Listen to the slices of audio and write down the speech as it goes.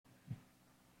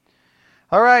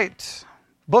All right,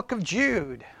 Book of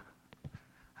Jude.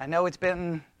 I know it's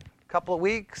been a couple of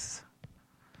weeks.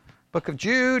 Book of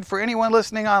Jude, for anyone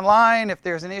listening online, if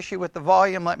there's an issue with the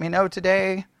volume, let me know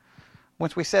today.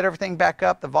 Once we set everything back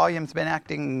up, the volume's been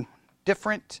acting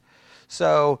different.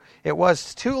 So it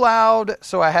was too loud,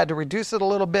 so I had to reduce it a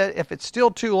little bit. If it's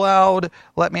still too loud,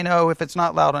 let me know. If it's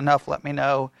not loud enough, let me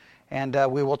know. And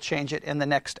we will change it in the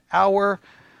next hour.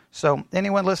 So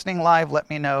anyone listening live, let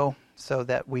me know so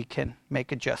that we can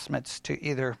make adjustments to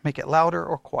either make it louder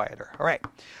or quieter. All right,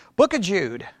 Book of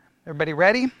Jude. Everybody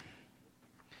ready?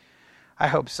 I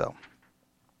hope so.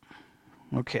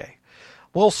 Okay.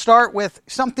 We'll start with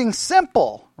something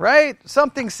simple, right?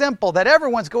 Something simple that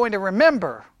everyone's going to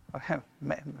remember.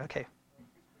 Okay.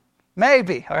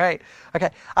 Maybe. All right.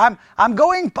 Okay. I'm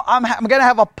going to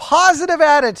have a positive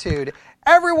attitude.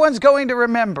 Everyone's going to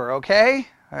remember, okay?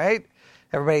 All right?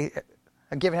 Everybody,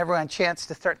 I'm giving everyone a chance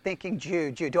to start thinking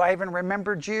Jude. Jude. Do I even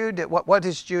remember Jude? What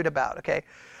is Jude about? Okay.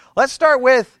 Let's start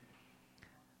with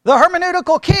the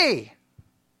hermeneutical key.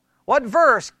 What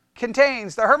verse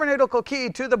contains the hermeneutical key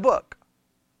to the book?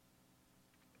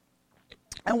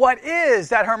 And what is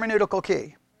that hermeneutical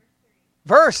key?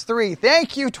 Verse 3.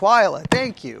 Thank you, Twyla.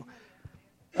 Thank you.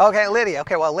 Okay, Lydia.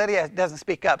 Okay, well, Lydia doesn't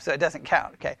speak up, so it doesn't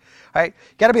count. Okay. All right.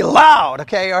 Got to be loud.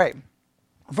 Okay. All right.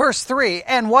 Verse 3.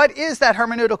 And what is that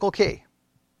hermeneutical key?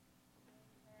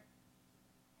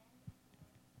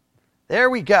 There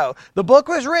we go. The book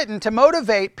was written to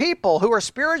motivate people who are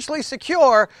spiritually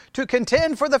secure to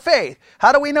contend for the faith.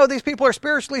 How do we know these people are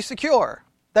spiritually secure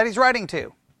that he's writing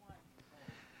to?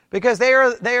 Because they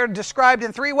are described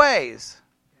in three ways.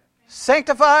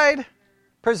 Sanctified,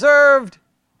 preserved,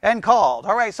 and called.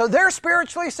 All right, so they're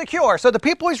spiritually secure. So the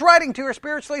people he's writing to are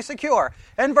spiritually secure.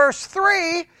 And verse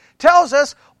 3 tells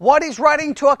us what he's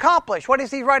writing to accomplish. What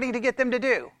is he writing to get them to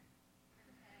do?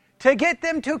 To get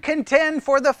them to contend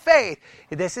for the faith.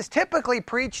 This is typically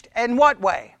preached in what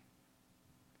way?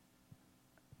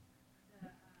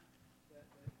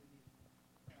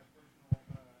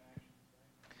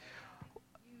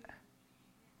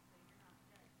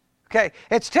 Okay,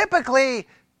 it's typically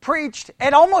preached,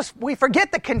 and almost we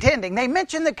forget the contending. They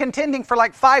mention the contending for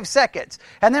like 5 seconds.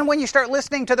 And then when you start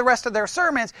listening to the rest of their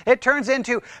sermons, it turns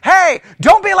into, hey,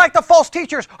 don't be like the false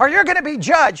teachers or you're going to be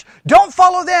judged. Don't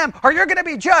follow them or you're going to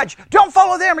be judged. Don't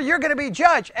follow them or you're going to be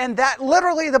judged. And that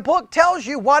literally the book tells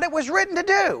you what it was written to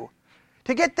do.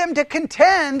 To get them to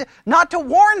contend, not to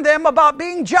warn them about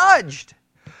being judged.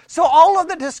 So all of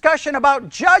the discussion about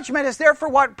judgment is there for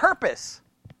what purpose?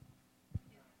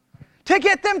 To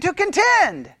get them to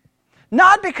contend.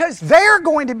 Not because they're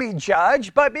going to be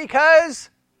judged, but because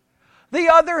the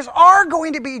others are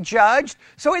going to be judged.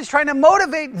 So he's trying to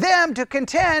motivate them to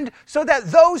contend so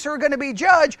that those who are going to be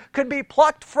judged could be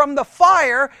plucked from the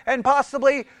fire and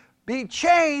possibly be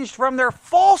changed from their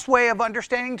false way of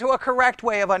understanding to a correct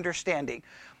way of understanding.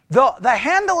 The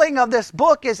handling of this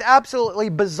book is absolutely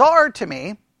bizarre to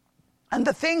me. And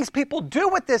the things people do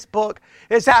with this book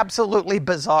is absolutely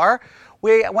bizarre.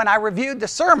 When I reviewed the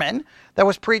sermon that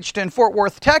was preached in Fort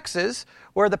Worth, Texas,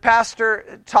 where the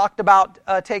pastor talked about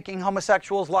taking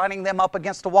homosexuals, lining them up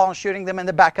against a wall and shooting them in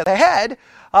the back of the head,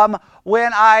 part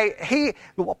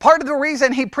of the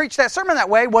reason he preached that sermon that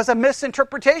way was a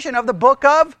misinterpretation of the book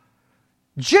of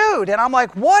Jude. And I'm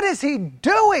like, what is he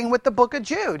doing with the book of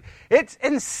Jude? It's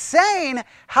insane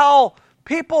how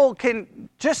people can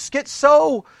just get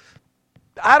so,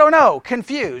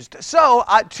 confused. So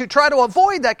to try to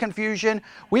avoid that confusion,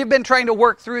 we've been trying to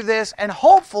work through this and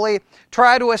hopefully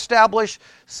try to establish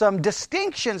some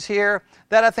distinctions here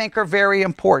that I think are very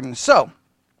important. So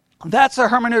that's a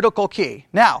hermeneutical key.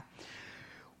 Now,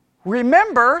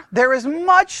 remember, there is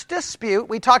much dispute.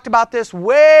 We talked about this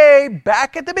way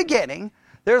back at the beginning.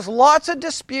 There's lots of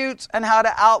disputes on how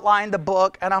to outline the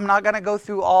book, and I'm not going to go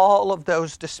through all of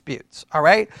those disputes, all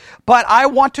right? But I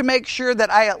want to make sure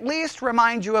that I at least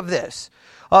remind you of this,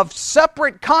 of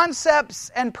separate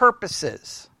concepts and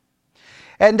purposes.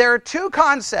 And there are two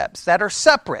concepts that are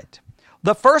separate.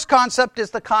 The first concept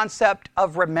is the concept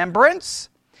of remembrance,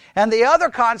 and the other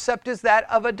concept is that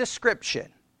of a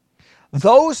description.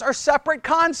 Those are separate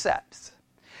concepts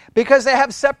because they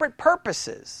have separate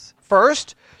purposes.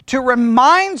 First, to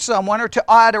remind someone or to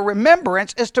add a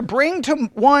remembrance is to bring to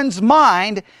one's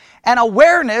mind an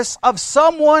awareness of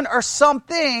someone or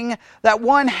something that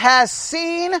one has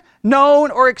seen,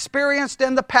 known, or experienced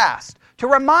in the past. To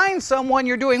remind someone,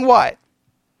 you're doing what?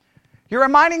 You're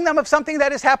reminding them of something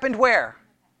that has happened where?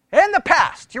 In the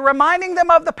past. You're reminding them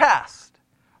of the past.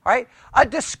 All right? A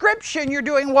description, you're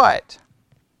doing what?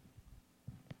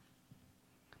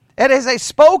 It is a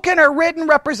spoken or written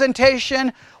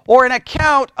representation or an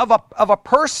account of a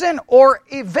person or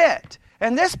event.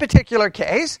 In this particular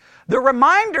case, the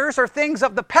reminders are things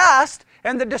of the past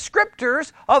and the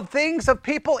descriptors of things of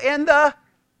people in the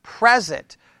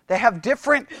present. They have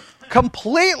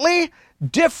completely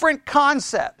different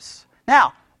concepts.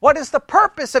 Now, what is the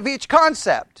purpose of each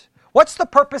concept? What's the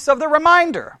purpose of the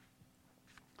reminder?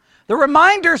 The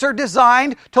reminders are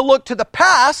designed to look to the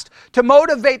past to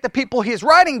motivate the people he's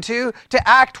writing to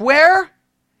act where?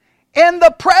 In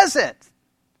the present.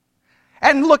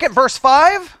 And look at verse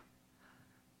 5.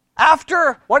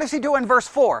 After, what does he do in verse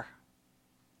 4?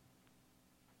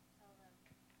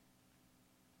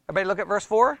 Everybody look at verse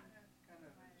 4.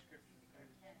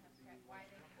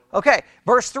 Okay,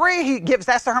 verse 3,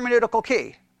 that's the hermeneutical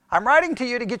key. I'm writing to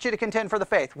you to get you to contend for the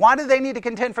faith. Why do they need to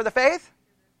contend for the faith?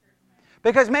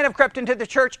 Because men have crept into the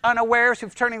church unawares,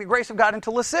 who've turning the grace of God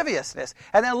into lasciviousness.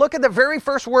 And then look at the very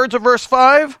first words of verse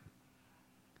 5.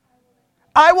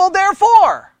 I will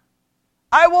therefore,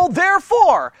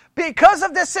 because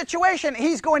of this situation,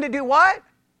 he's going to do what?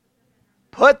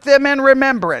 Put them in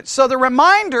remembrance. So the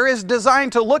reminder is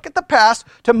designed to look at the past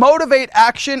to motivate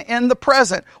action in the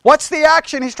present. What's the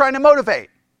action he's trying to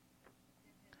motivate?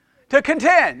 To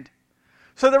contend.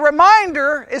 So the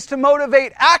reminder is to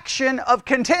motivate action of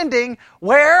contending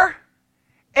where?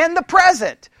 In the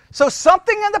present. So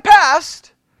something in the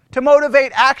past to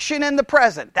motivate action in the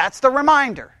present. That's the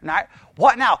reminder. Now,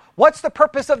 what's the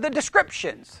purpose of the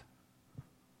descriptions?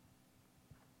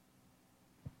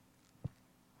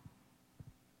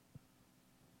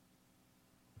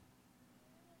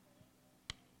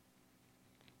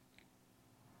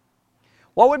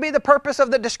 What would be the purpose of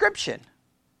the description?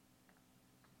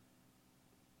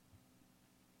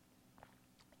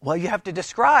 Well, you have to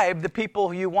describe the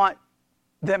people you want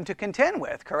them to contend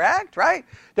with, correct? Right?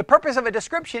 The purpose of a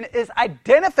description is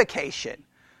identification.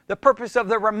 The purpose of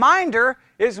the reminder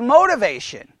is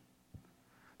motivation.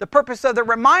 The purpose of the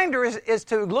reminder is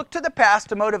to look to the past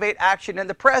to motivate action in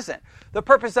the present. The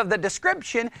purpose of the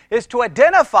description is to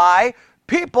identify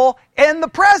people in the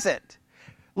present.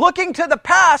 Looking to the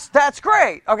past, that's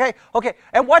great. Okay.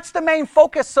 And what's the main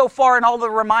focus so far in all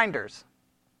the reminders?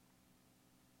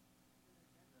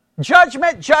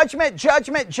 Judgment,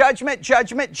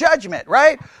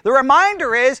 right? The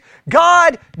reminder is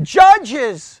God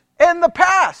judges in the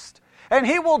past, and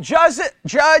he will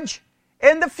judge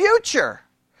in the future.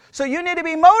 So you need to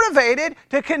be motivated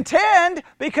to contend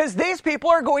because these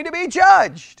people are going to be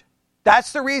judged.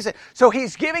 That's the reason. So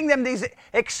he's giving them these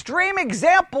extreme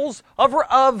examples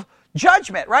of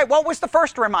judgment, right? What was the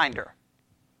first reminder?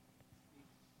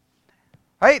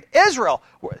 Right? Israel.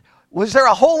 Was there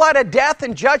a whole lot of death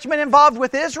and judgment involved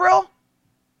with Israel?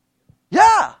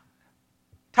 Yeah.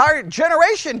 Entire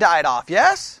generation died off,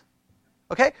 yes?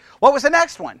 Okay. What was the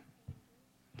next one?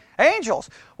 Angels.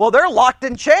 Well, they're locked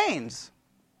in chains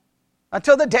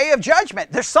until the day of judgment.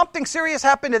 There's something serious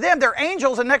happened to them. They're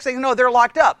angels, and next thing you know, they're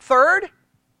locked up. Third?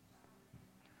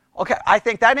 Okay, I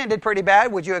think that ended pretty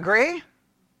bad. Would you agree?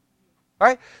 All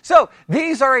right? So,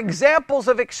 these are examples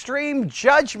of extreme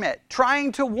judgment,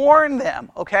 trying to warn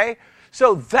them, okay?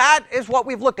 So, that is what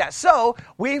we've looked at. So,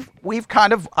 we've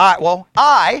kind of, I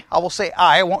will say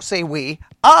I won't say we,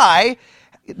 I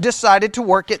decided to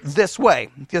work it this way.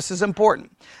 This is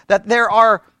important. That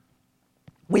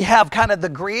we have kind of the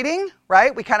greeting,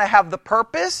 right? We kind of have the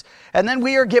purpose, and then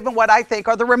we are given what I think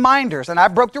are the reminders. And I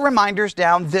broke the reminders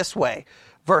down this way.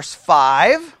 Verse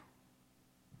 5.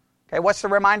 Okay, what's the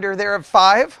reminder there of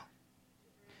 5?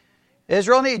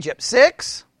 Israel and Egypt.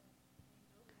 6.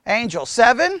 Angel.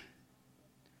 7.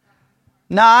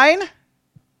 9.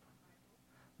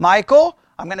 Michael.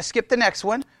 I'm going to skip the next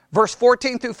one. Verse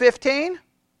 14 through 15.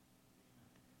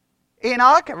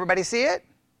 Enoch. Everybody see it?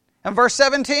 And verse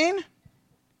 17.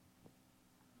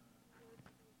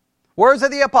 Words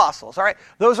of the apostles, all right?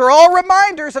 Those are all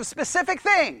reminders of specific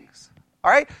things,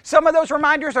 all right? Some of those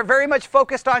reminders are very much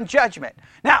focused on judgment.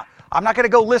 Now, I'm not going to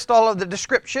go list all of the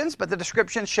descriptions, but the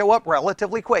descriptions show up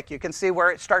relatively quick. You can see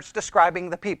where it starts describing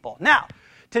the people. Now,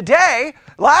 today,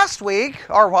 last week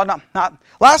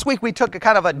we took a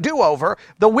kind of a do-over.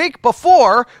 The week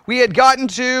before, we had gotten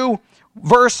to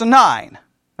verse 9,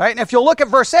 right? And if you'll look at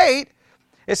verse 8,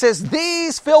 it says,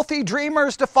 these filthy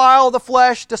dreamers defile the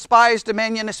flesh, despise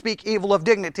dominion, and speak evil of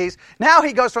dignities. Now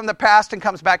he goes from the past and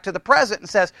comes back to the present and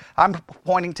says, I'm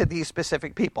pointing to these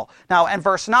specific people. Now, in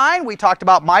verse 9, we talked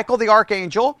about Michael the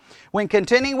archangel. When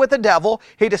contending with the devil,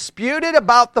 he disputed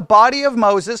about the body of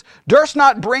Moses, durst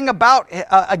not bring about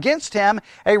against him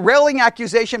a railing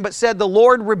accusation, but said, the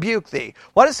Lord rebuke thee.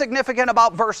 What is significant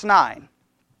about verse 9?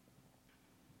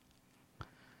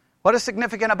 What is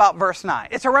significant about verse 9?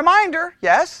 It's a reminder,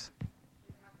 yes?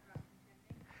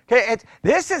 Okay,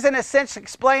 this is in a sense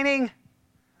explaining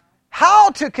how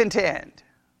to contend,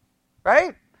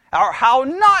 right? Or how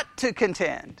not to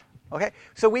contend. Okay,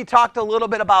 so we talked a little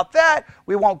bit about that.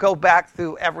 We won't go back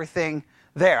through everything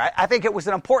there. I think it was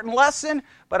an important lesson,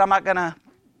 but I'm not going to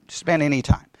spend any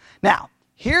time. Now,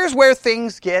 here's where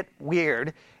things get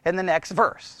weird in the next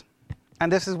verse.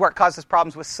 And this is where it causes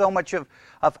problems with so much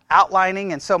of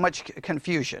outlining and so much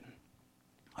confusion.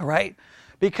 All right?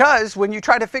 Because when you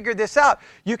try to figure this out,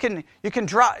 you can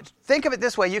think of it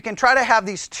this way. You can try to have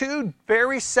these two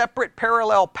very separate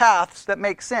parallel paths that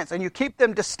make sense. And you keep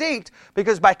them distinct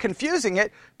because by confusing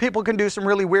it, people can do some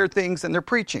really weird things in their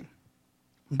preaching.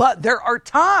 But there are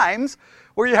times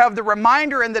where you have the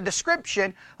reminder and the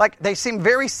description, like they seem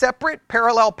very separate,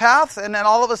 parallel paths, and then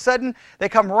all of a sudden they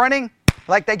come running,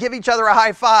 like they give each other a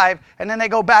high five, and then they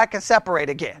go back and separate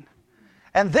again.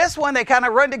 And this one, they kind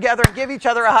of run together and give each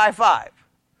other a high five.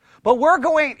 But we're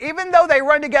going, even though they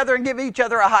run together and give each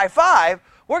other a high five,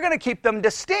 we're going to keep them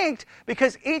distinct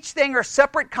because each thing are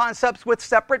separate concepts with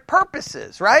separate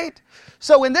purposes, right?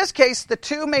 So in this case, the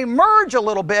two may merge a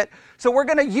little bit. So we're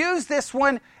going to use this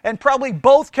one in probably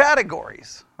both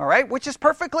categories, all right? Which is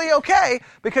perfectly okay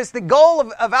because the goal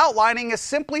of outlining is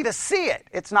simply to see it.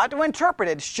 It's not to interpret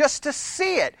it. It's just to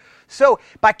see it. So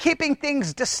by keeping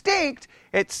things distinct,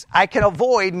 I can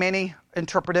avoid many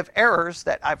interpretive errors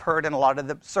that I've heard in a lot of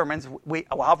the sermons.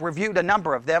 I've reviewed a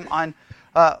number of them on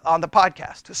the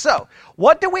podcast. So,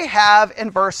 what do we have in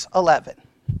verse 11?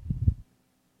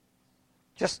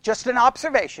 Just an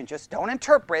observation. Just don't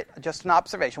interpret. Just an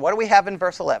observation. What do we have in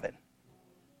verse 11?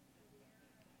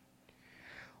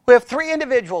 We have three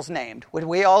individuals named. Would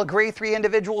we all agree three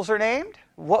individuals are named?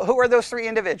 Who are those three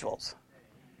individuals?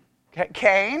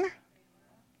 Cain,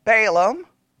 Balaam,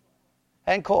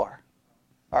 and Kor.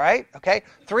 All right? Okay?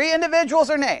 Three individuals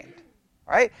are named.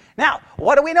 All right? Now,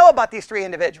 what do we know about these three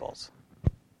individuals?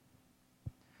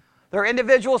 They're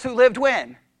individuals who lived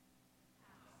when?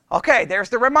 Okay, there's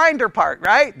the reminder part,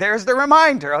 right? There's the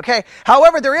reminder, okay?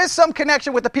 However, there is some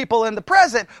connection with the people in the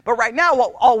present, but right now,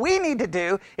 all we need to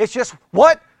do is just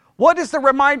what is the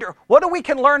reminder? What do we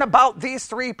can learn about these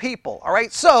three people? All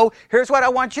right? So, here's what I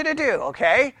want you to do,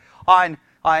 okay?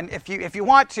 If you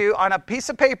want to, on a piece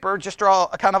of paper, just draw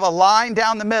a kind of a line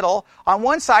down the middle. On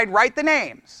one side, write the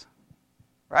names.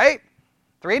 Right?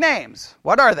 Three names.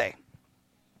 What are they?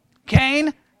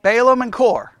 Cain, Balaam, and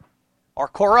Kor. Or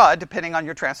Korah, depending on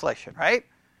your translation, right?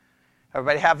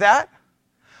 Everybody have that?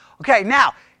 Okay,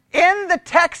 now, in the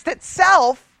text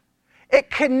itself, it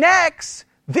connects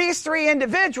these three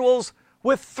individuals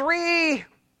with three,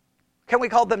 can we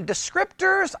call them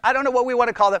descriptors? I don't know what we want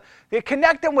to call them. They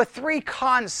connect them with three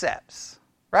concepts,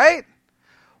 right?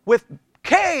 With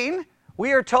Cain,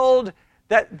 we are told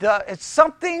that it's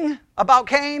something about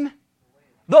Cain,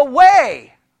 the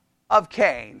way of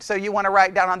Cain. So you want to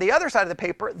write down on the other side of the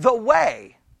paper, the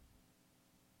way.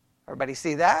 Everybody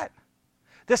see that?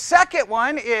 The second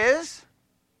one is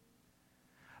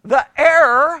the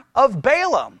error of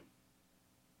Balaam.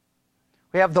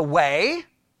 We have the way,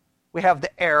 we have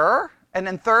the error, and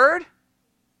then third,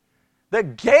 the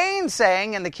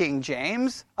gainsaying in the King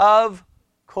James of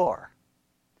Kor.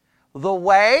 The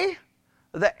way,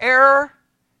 the error,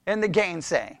 and the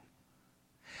gainsaying.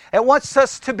 It wants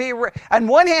us to be, on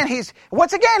one hand, he's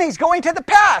going to the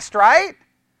past, right?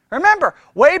 Remember,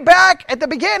 way back at the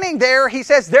beginning there, he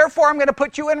says, therefore I'm going to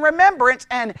put you in remembrance,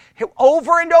 and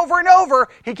over and over and over,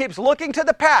 he keeps looking to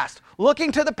the past,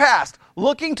 looking to the past,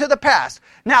 looking to the past.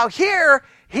 Now here,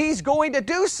 he's going to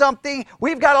do something.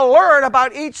 We've got to learn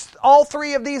about all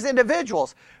three of these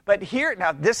individuals. But here,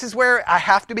 now this is where I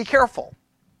have to be careful,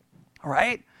 all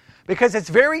right? Because it's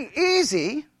very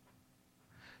easy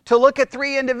to look at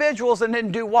three individuals and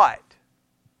then do what?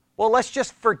 Well, let's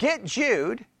just forget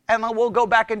Jude, and then we'll go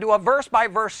back and do a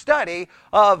verse-by-verse study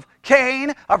of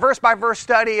Cain, a verse-by-verse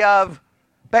study of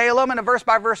Balaam, and a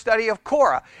verse-by-verse study of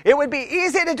Korah. It would be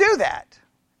easy to do that.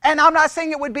 And I'm not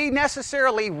saying it would be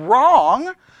necessarily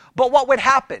wrong, but what would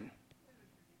happen?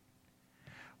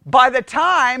 By the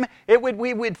time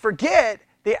we would forget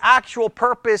the actual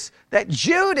purpose that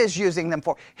Jude is using them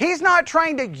for. He's not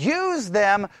trying to use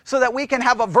them so that we can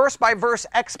have a verse-by-verse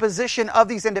exposition of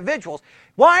these individuals.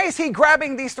 Why is he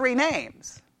grabbing these three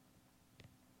names?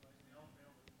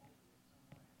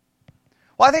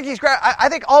 Well, I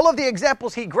think all of the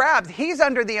examples he grabs, he's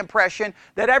under the impression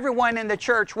that everyone in the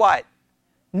church, what?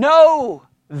 Know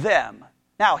them.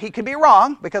 Now, he could be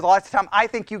wrong, because a lot of the time I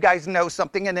think you guys know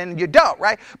something and then you don't,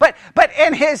 right? But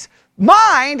in his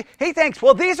mind, he thinks,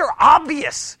 well, these are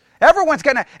obvious. Everyone's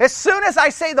going to, as soon as I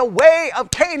say the way of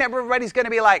Cain, everybody's going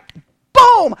to be like,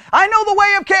 boom, I know the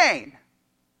way of Cain.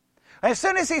 As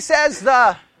soon as he says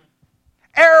the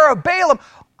error of Balaam,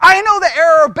 I know the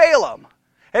error of Balaam.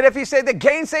 And if you say the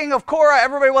gainsaying of Korah,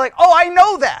 everybody will be like, oh, I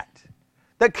know that.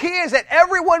 The key is that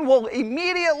everyone will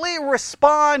immediately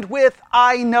respond with,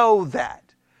 I know that.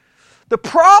 The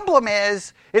problem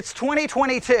is, it's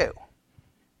 2022.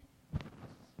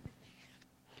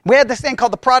 We had this thing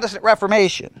called the Protestant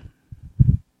Reformation.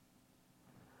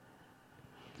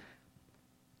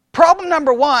 Problem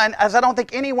number one, as I don't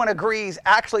think anyone agrees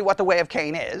actually what the way of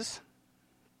Cain is.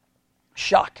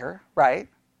 Shocker, right?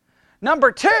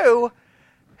 Number two,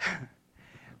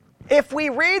 if we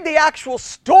read the actual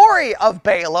story of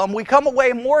Balaam, we come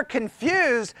away more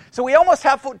confused, so we almost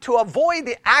have to avoid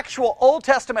the actual Old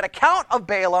Testament account of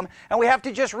Balaam, and we have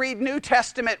to just read New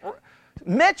Testament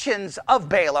mentions of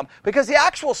Balaam, because the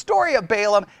actual story of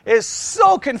Balaam is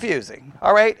so confusing,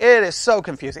 all right? It is so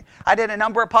confusing. I did a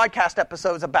number of podcast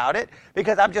episodes about it,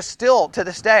 because I'm just still, to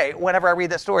this day, whenever I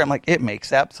read that story, I'm like, it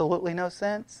makes absolutely no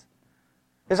sense.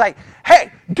 It's like,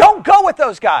 hey, don't go with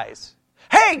those guys.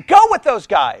 Hey, go with those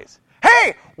guys.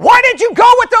 Hey, why did you go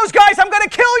with those guys? I'm going to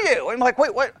kill you. And I'm like,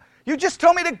 wait, what? You just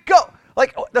told me to go.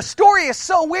 Like, the story is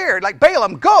so weird. Like,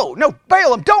 Balaam, go. No,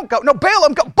 Balaam, don't go. No,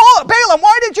 Balaam, go. Balaam,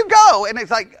 why did you go? And it's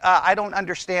like, I don't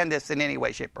understand this in any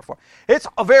way, shape, or form. It's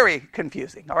very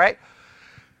confusing, all right?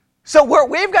 So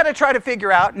we've got to try to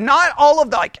figure out not all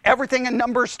of the, like, everything in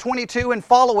Numbers 22 and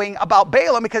following about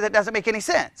Balaam, because it doesn't make any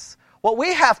sense. What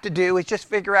we have to do is just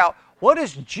figure out, what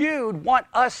does Jude want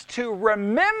us to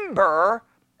remember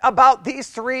about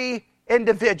these three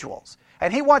individuals?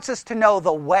 And he wants us to know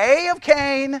the way of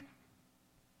Cain,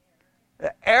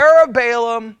 the error of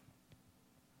Balaam,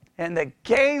 and the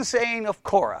gainsaying of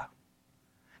Korah.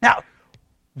 Now,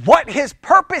 what his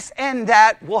purpose in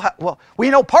that, we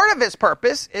know part of his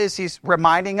purpose is he's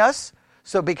reminding us,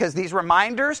 so because these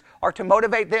reminders are to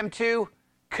motivate them to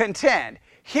contend.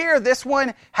 Here, this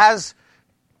one has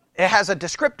a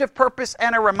descriptive purpose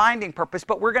and a reminding purpose,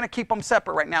 but we're going to keep them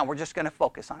separate right now. We're just going to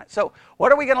focus on it. So,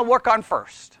 what are we going to work on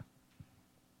first?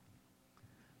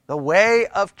 The way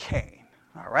of Cain.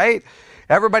 All right?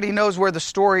 Everybody knows where the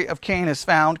story of Cain is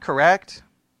found, correct?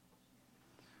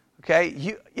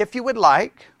 Okay, if you would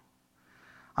like,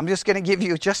 I'm just going to give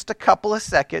you just a couple of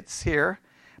seconds here,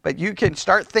 but you can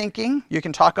start thinking, you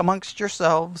can talk amongst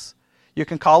yourselves, you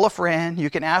can call a friend, you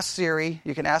can ask Siri,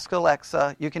 you can ask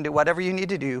Alexa, you can do whatever you need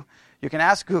to do, you can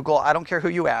ask Google, I don't care who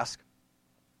you ask.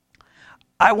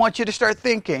 I want you to start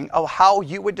thinking of how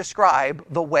you would describe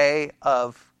the way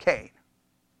of Cain.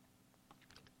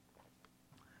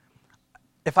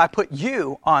 If I put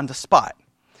you on the spot.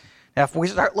 Now, if we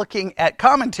start looking at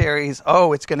commentaries,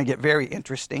 it's going to get very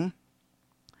interesting.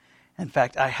 In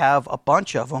fact, I have a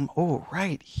bunch of them.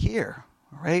 Right here.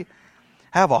 All right.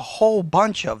 I have a whole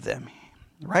bunch of them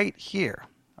right here.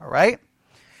 All right.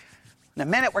 In a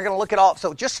minute, we're going to look at all.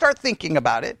 So just start thinking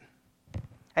about it.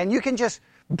 And you can just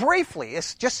briefly,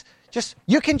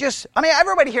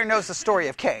 everybody here knows the story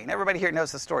of Cain. Everybody here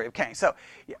knows the story of Cain. So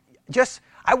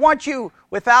I want you,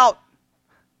 without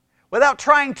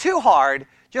trying too hard,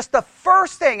 just the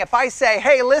first thing, if I say,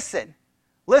 hey, listen,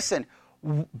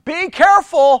 be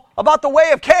careful about the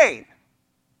way of Cain.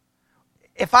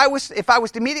 If I was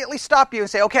to immediately stop you and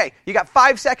say, okay, you got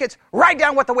 5 seconds, write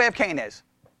down what the way of Cain is.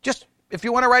 Just, if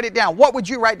you want to write it down, what would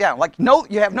you write down? Like, no,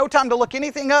 you have no time to look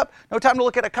anything up, no time to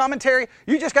look at a commentary.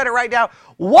 You just got to write down,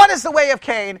 what is the way of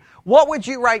Cain? What would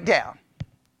you write down?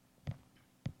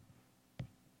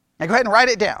 Now go ahead and write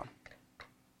it down.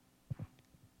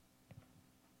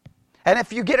 And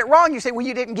if you get it wrong, you say, well,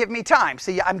 you didn't give me time.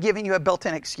 See, I'm giving you a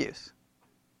built-in excuse.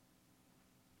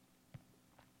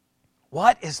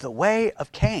 What is the way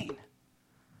of Cain?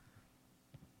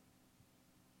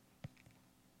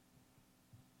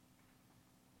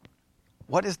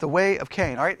 What is the way of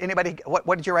Cain? All right, anybody,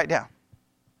 what did you write down?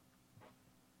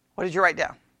 What did you write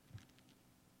down?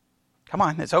 Come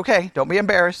on, it's okay. Don't be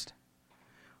embarrassed.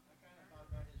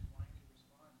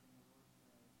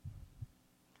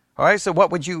 All right, so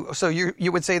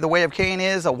you would say the way of Cain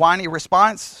is a whiny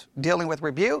response dealing with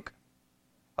rebuke?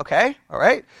 Okay, all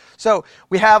right. So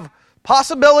we have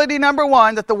possibility number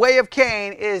one, that the way of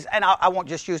Cain is, and I won't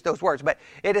just use those words, but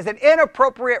it is an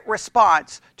inappropriate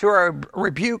response to a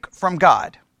rebuke from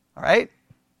God. All right?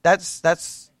 Is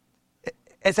that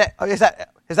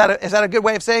a good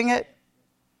way of saying it?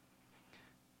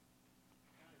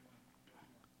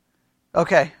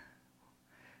 Okay.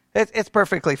 It's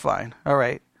perfectly fine. All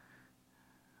right.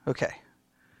 Okay.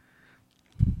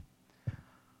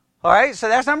 All right, so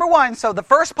that's number one. So the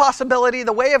first possibility,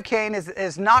 the way of Cain,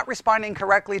 is not responding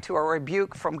correctly to a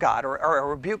rebuke from God, or a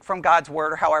rebuke from God's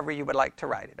word, or however you would like to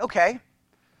write it. Okay,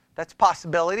 that's a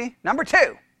possibility. Number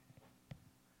two.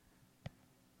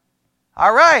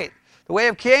 All right, the way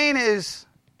of Cain is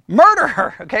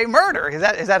murder. Okay, murder. Is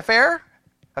that fair?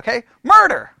 Okay,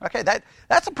 murder. Okay,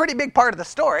 that's a pretty big part of the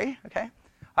story. Okay,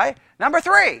 all right. Number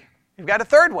three. You've got a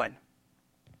third one.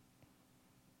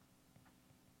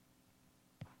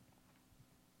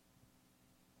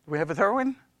 Do we have a third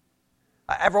one?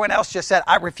 Everyone else just said,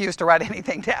 I refuse to write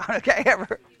anything down. Okay?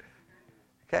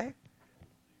 Okay?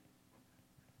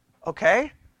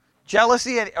 Okay?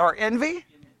 Jealousy or envy?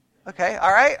 Okay,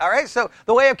 all right. So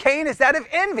the way of Cain is that of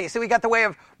envy. So we got the way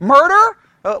of murder,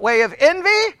 the way of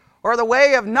envy, or the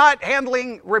way of not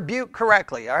handling rebuke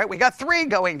correctly. All right, we got three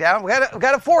going down. We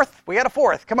got a fourth. We got a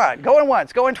fourth. Come on, going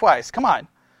once, going twice. Come on.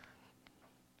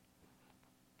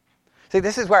 See,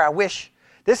 this is where I wish.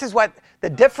 This is what the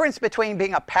difference between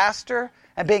being a pastor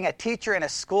and being a teacher in a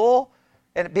school.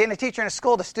 And being a teacher in a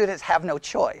school, the students have no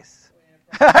choice.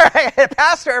 All right, a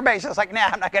pastor, everybody's just like, nah,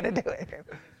 I'm not going to do it.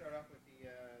 Start off with the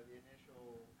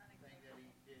initial thing that he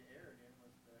did err in was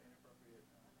the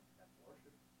inappropriate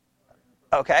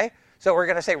worship. Okay, so we're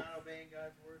going to say, not obeying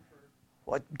God's word for.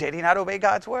 What, did he not obey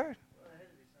God's word?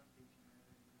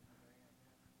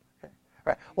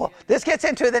 Right. Well, this gets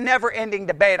into the never-ending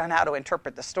debate on how to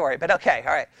interpret the story. But okay,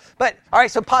 all right. But all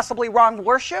right, so possibly wrong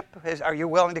worship. Are you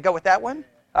willing to go with that one?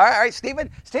 All right,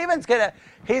 Stephen.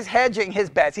 He's hedging his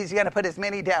bets. He's gonna put as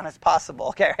many down as possible.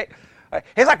 Okay. All right.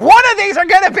 He's like, one of these are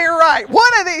gonna be right.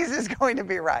 One of these is going to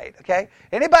be right. Okay.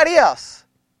 Anybody else?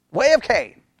 Way of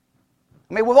Cain.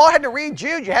 I mean, we've all had to read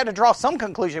Jude. You had to draw some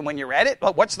conclusion when you read it.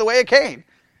 But what's the way of Cain?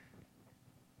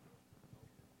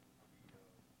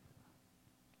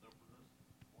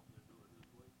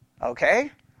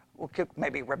 Okay. Well,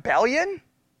 maybe rebellion?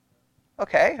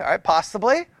 Okay, all right,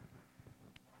 possibly.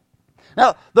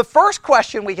 Now, the first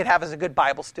question we could have as a good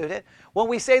Bible student, when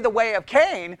we say the way of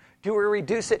Cain, do we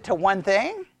reduce it to one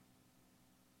thing?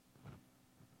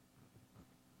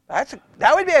 That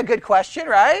would be a good question,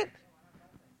 right?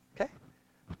 Okay.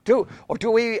 Do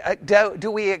we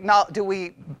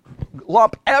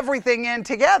lump everything in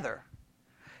together?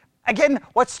 Again,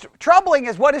 what's troubling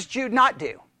is, what does Jude not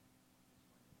do?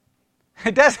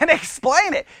 It doesn't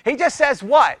explain it. He just says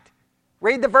what?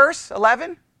 Read the verse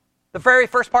 11, the very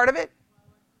first part of it.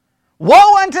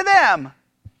 Woe unto them!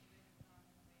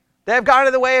 They have gone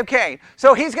to the way of Cain.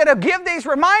 So he's going to give these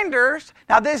reminders.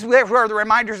 Now, this is where the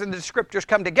reminders and the descriptors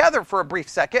come together for a brief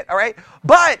second, all right?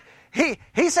 But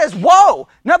he says, woe!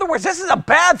 In other words, this is a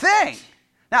bad thing.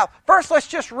 Now, first, let's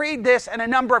just read this in a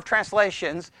number of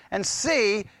translations and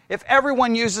see if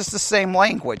everyone uses the same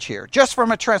language here, just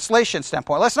from a translation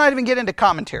standpoint. Let's not even get into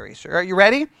commentaries. Are you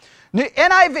ready?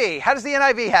 NIV, how does the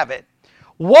NIV have it?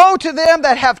 Woe to them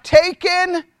that have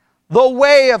taken the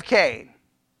way of Cain.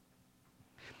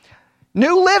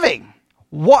 New Living,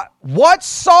 what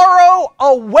sorrow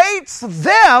awaits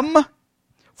them,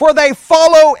 for they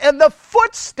follow in the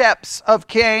footsteps of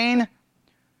Cain,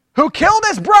 who killed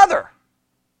his brother.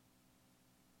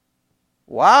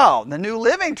 Wow, the New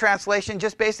Living Translation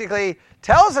just basically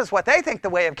tells us what they think the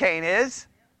way of Cain is.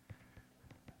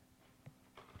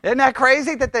 Isn't that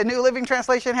crazy that the New Living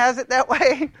Translation has it that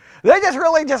way? They're just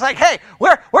really just like, hey,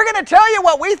 we're going to tell you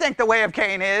what we think the way of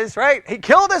Cain is, right? He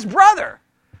killed his brother.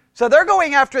 So they're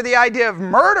going after the idea of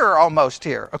murder almost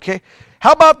here, okay?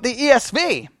 How about the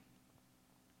ESV?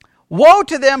 Woe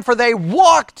to them, for they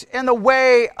walked in the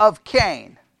way of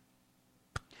Cain.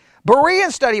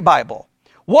 Berean Study Bible.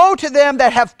 Woe to them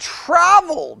that have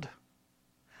traveled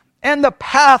in the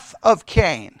path of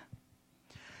Cain.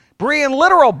 Berean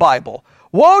Literal Bible.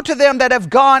 Woe to them that have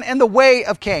gone in the way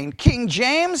of Cain. King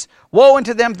James. Woe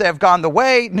unto them that have gone the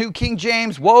way. New King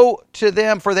James. Woe to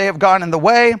them, for they have gone in the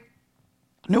way.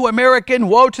 New American.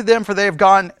 Woe to them, for they have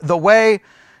gone the way.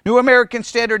 New American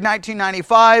Standard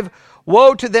 1995.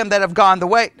 Woe to them that have gone the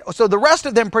way. So the rest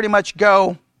of them pretty much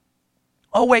go,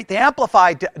 oh wait, the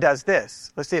Amplified does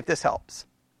this. Let's see if this helps.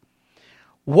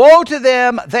 Woe to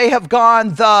them, they have gone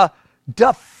the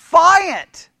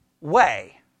defiant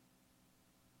way.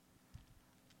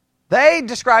 They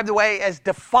describe the way as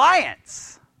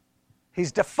defiance.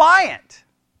 He's defiant.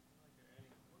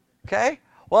 Okay?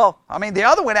 Well, I mean, the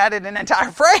other one added an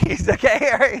entire phrase,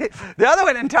 okay? The other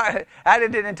one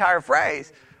added an entire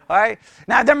phrase. All right?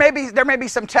 Now, there may be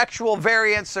some textual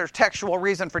variance or textual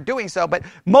reason for doing so, but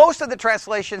most of the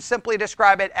translations simply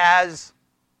describe it as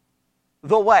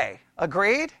the way.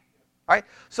 Agreed? All right.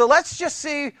 So let's just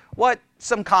see what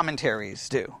some commentaries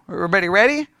do. Everybody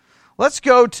ready? Let's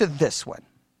go to this one.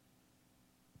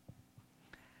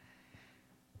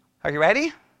 Are you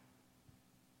ready?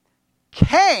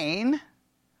 Cain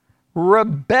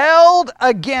rebelled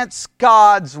against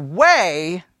God's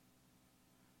way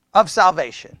of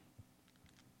salvation.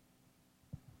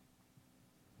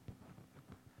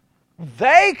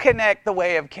 They connect the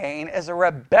way of Cain as a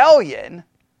rebellion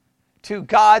to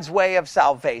God's way of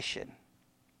salvation.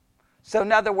 So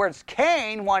in other words,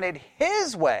 Cain wanted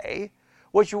his way,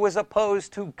 which was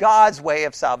opposed to God's way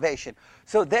of salvation.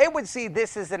 So they would see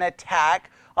this as an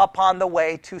attack upon the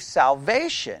way to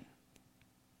salvation.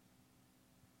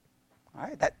 All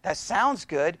right, that sounds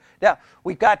good. Now,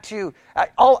 we've got to,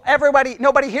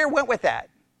 nobody here went with that,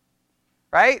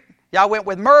 right? Y'all went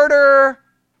with murder,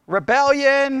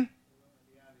 rebellion.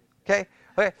 Okay.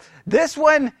 This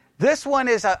one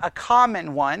is a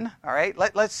common one, all right?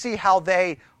 Let's see how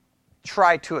they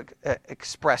try to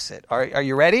express it. All right, are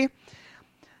you ready?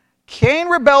 Cain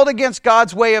rebelled against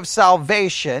God's way of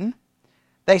salvation.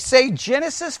 They say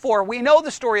Genesis 4. We know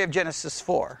the story of Genesis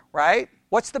 4, right?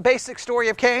 What's the basic story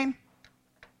of Cain?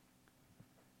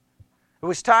 It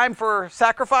was time for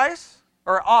sacrifice,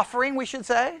 or offering, we should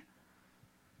say.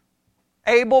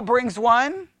 Abel brings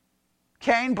one.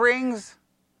 Cain brings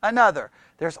another.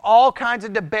 There's all kinds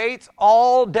of debates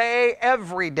all day,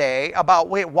 every day, about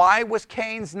why was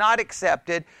Cain's not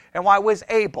accepted and why was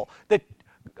Abel.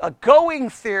 A going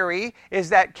theory is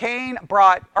that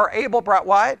Abel brought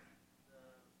what?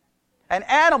 An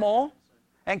animal,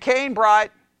 and Cain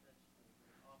brought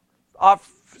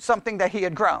off something that he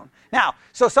had grown. Now,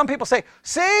 so some people say,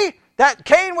 see, that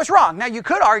Cain was wrong. Now, you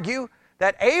could argue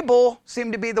that Abel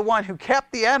seemed to be the one who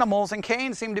kept the animals, and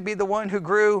Cain seemed to be the one who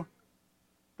grew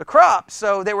the crops,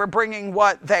 so they were bringing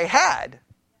what they had.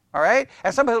 All right?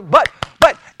 And some people, but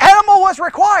animal was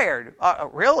required.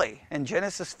 Really? In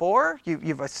Genesis 4?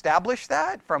 You've established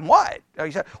that? From what?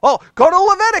 You said, well, go to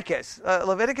Leviticus.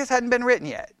 Leviticus hadn't been written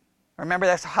yet. Remember,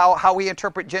 that's how we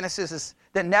interpret Genesis, is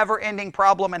the never-ending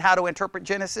problem in how to interpret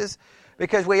Genesis.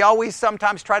 Because we always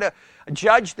sometimes try to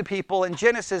judge the people in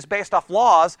Genesis based off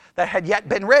laws that had yet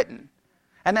been written.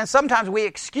 And then sometimes we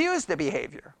excuse the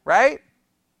behavior, right?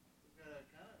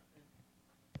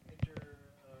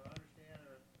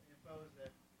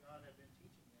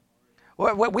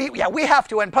 We have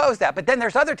to impose that, but then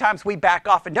there's other times we back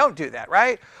off and don't do that,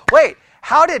 right? Wait,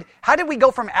 how did we go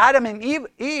from Adam and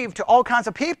Eve to all kinds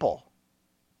of people?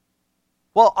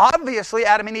 Well, obviously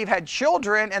Adam and Eve had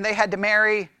children and they had to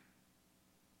marry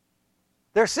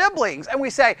their siblings. And we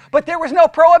say, but there was no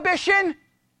prohibition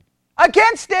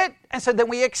against it. And so then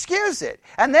we excuse it.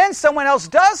 And then someone else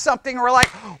does something and we're like,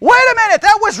 wait a minute,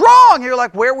 that was wrong. And you're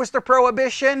like, where was the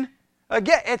prohibition?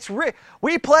 Again,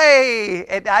 we play,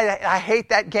 and I hate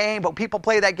that game, but people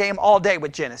play that game all day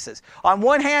with Genesis. On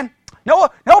one hand, no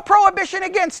prohibition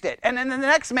against it. And then in the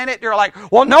next minute, you're like,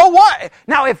 well, no what?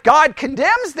 Now, if God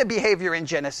condemns the behavior in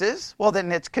Genesis, well,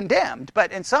 then it's condemned.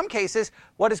 But in some cases,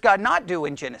 what does God not do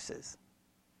in Genesis?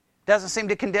 Doesn't seem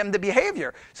to condemn the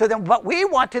behavior. So then what we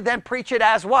want to then preach it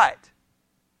as what?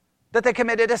 That they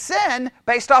committed a sin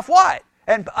based off what?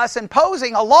 And us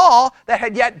imposing a law that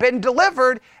had yet been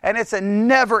delivered, and it's a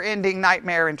never-ending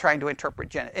nightmare in trying to interpret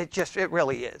Genesis. It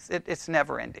really is. It's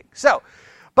never-ending. So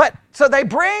they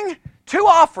bring two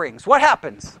offerings. What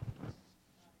happens?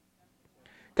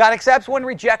 God accepts one,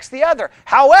 rejects the other.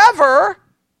 However,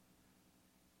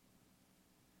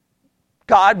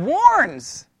 God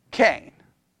warns Cain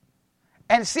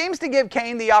and seems to give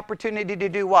Cain the opportunity to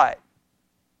do what?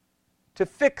 To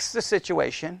fix the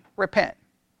situation, repent.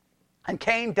 And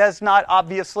Cain does not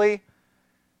obviously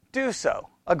do so.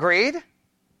 Agreed?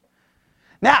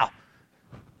 Now,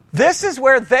 this is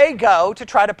where they go to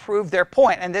try to prove their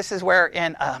point. And this is where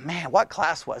what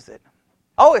class was it?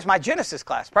 Oh, it's my Genesis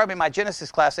class. Probably my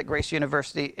Genesis class at Grace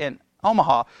University in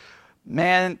Omaha.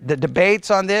 Man, the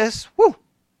debates on this,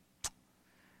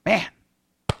 man.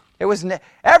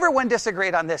 Everyone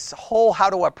disagreed on this whole how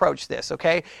to approach this,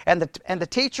 okay? And the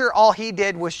teacher, all he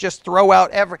did was just throw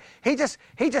out he just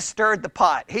stirred the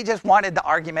pot. He just wanted the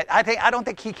argument. I don't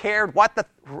think he cared what the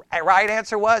right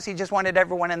answer was. He just wanted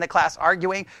everyone in the class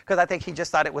arguing because I think he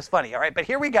just thought it was funny, all right? But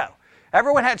here we go.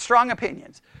 Everyone had strong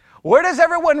opinions. Where does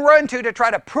everyone run to try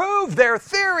to prove their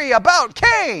theory about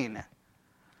Cain?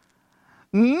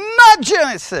 Not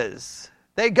Genesis.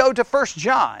 They go to 1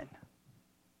 John.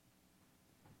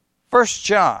 1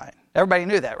 John. Everybody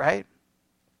knew that, right?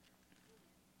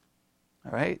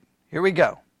 All right, here we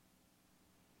go.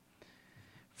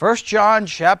 1 John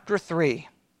chapter 3.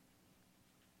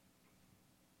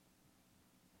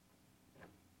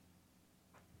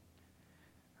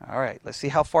 All right, let's see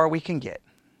how far we can get.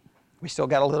 We still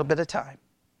got a little bit of time.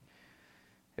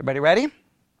 Everybody ready?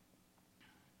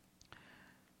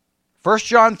 1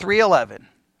 John 3:11.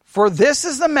 For this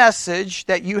is the message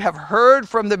that you have heard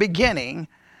from the beginning,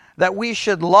 that we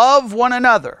should love one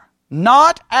another,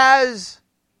 not as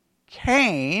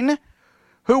Cain,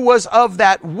 who was of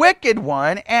that wicked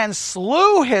one, and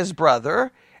slew his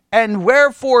brother, and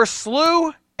wherefore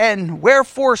slew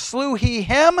he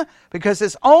him? Because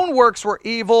his own works were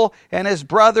evil, and his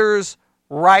brother's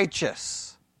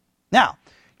righteous. Now,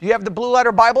 do you have the Blue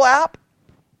Letter Bible app?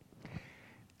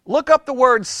 Look up the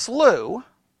word slew.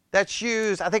 That's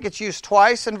used, I think it's used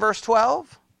twice in verse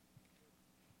 12.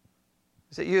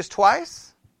 Is it used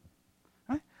twice?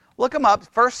 Right. Look them up.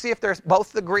 First, see if they're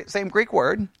both the same Greek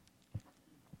word.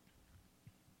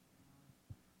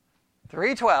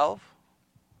 3:12.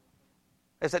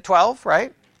 Is it 12,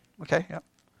 right? Okay, yep.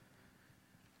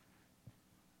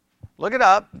 Look it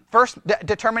up. First,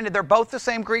 determine if they're both the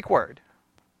same Greek word.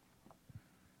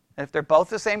 And if they're both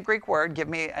the same Greek word, give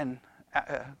me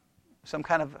some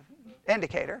kind of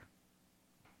indicator.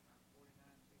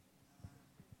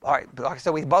 All right,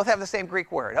 so we both have the same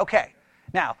Greek word. Okay,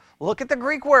 now look at the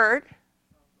Greek word.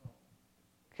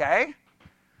 Okay,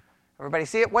 everybody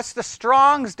see it? What's the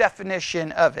Strong's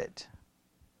definition of it?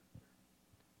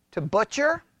 To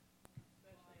butcher?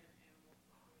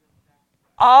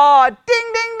 Oh, ding,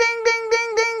 ding, ding, ding,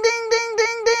 ding, ding, ding, ding,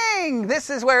 ding, ding. This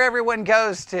is where everyone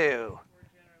goes to.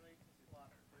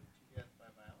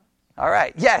 All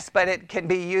right, yes, but it can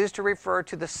be used to refer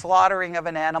to the slaughtering of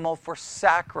an animal for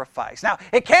sacrifice. Now,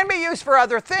 it can be used for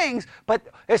other things, but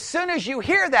as soon as you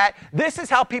hear that, this is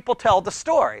how people tell the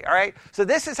story, all right? So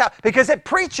this is how, because it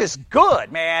preaches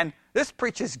good, man. This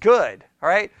preaches good, all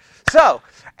right? So,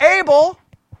 Abel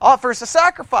offers a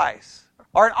sacrifice,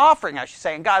 or an offering, I should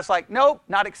say, and God's like, nope,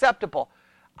 not acceptable.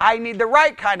 I need the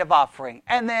right kind of offering.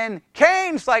 And then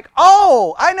Cain's like,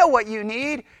 oh, I know what you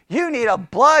need. You need a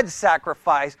blood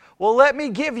sacrifice. Well, let me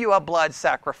give you a blood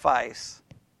sacrifice.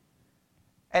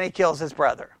 And he kills his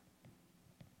brother.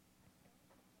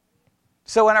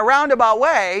 So in a roundabout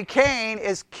way, Cain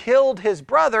is killed his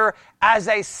brother as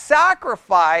a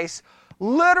sacrifice,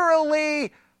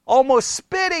 literally almost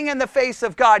spitting in the face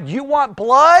of God. You want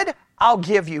blood? I'll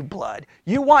give you blood.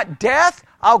 You want death?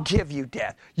 I'll give you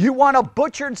death. You want a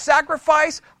butchered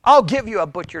sacrifice? I'll give you a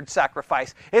butchered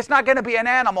sacrifice. It's not going to be an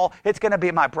animal. It's going to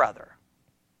be my brother.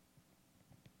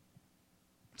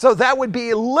 So that would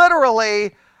be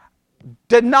literally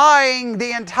denying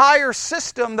the entire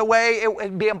system the way it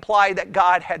would be implied that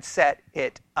God had set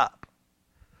it up.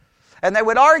 And they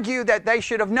would argue that they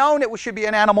should have known it should be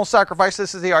an animal sacrifice.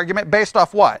 This is the argument based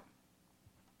off what?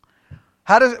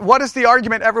 What is the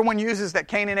argument everyone uses that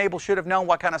Cain and Abel should have known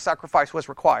what kind of sacrifice was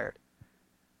required?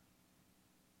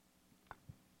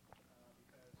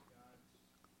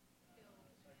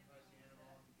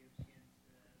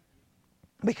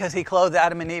 Because he clothed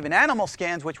Adam and Eve in animal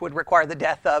skins, which would require the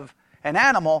death of an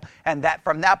animal, and that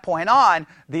from that point on,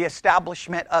 the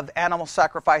establishment of animal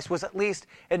sacrifice was at least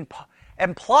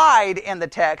implied in the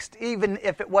text, even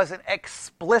if it wasn't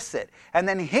explicit. And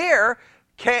then here,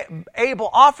 Abel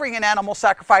offering an animal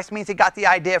sacrifice means he got the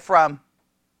idea from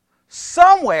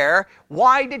somewhere.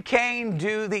 Why did Cain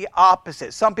do the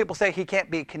opposite? Some people say he can't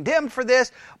be condemned for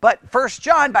this, but 1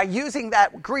 John, by using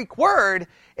that Greek word,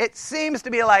 it seems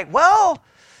to be like, well,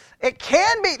 it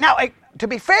can be. Now, to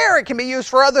be fair, it can be used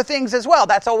for other things as well.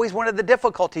 That's always one of the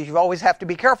difficulties. You always have to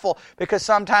be careful because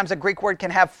sometimes a Greek word can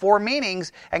have 4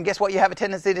 meanings, and guess what you have a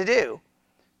tendency to do?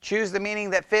 Choose the meaning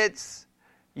that fits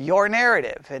your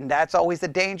narrative, and that's always the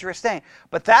dangerous thing.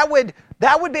 But that would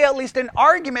be at least an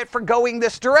argument for going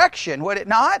this direction, would it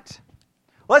not?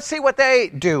 Let's see what they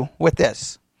do with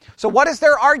this. So what is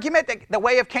their argument? The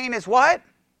way of Cain is what?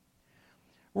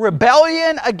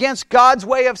 Rebellion against God's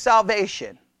way of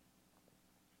salvation.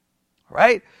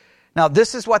 Right? Now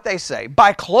this is what they say.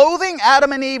 By clothing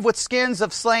Adam and Eve with skins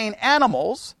of slain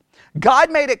animals,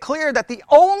 God made it clear that the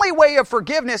only way of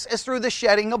forgiveness is through the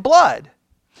shedding of blood.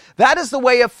 That is the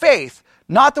way of faith,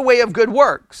 not the way of good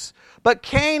works. But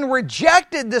Cain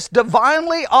rejected this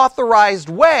divinely authorized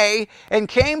way and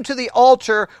came to the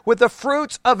altar with the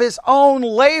fruits of his own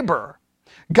labor.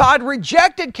 God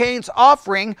rejected Cain's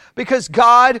offering because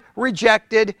God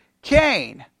rejected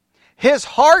Cain. His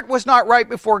heart was not right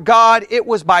before God. It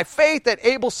was by faith that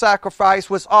Abel's sacrifice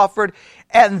was offered,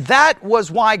 and that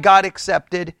was why God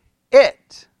accepted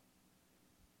it.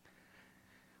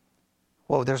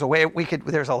 Well, there's a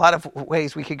lot of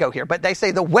ways we could go here, but they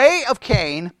say the way of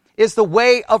Cain is the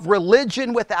way of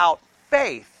religion without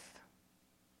faith.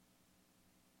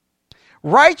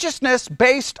 Righteousness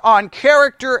based on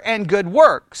character and good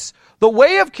works. The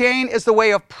way of Cain is the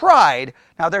way of pride.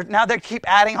 Now they keep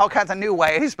adding all kinds of new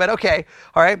ways, but okay,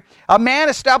 all right. A man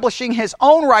establishing his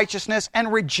own righteousness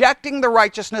and rejecting the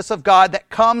righteousness of God that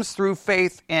comes through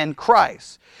faith in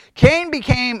Christ. Cain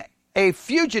became a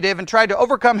fugitive and tried to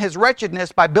overcome his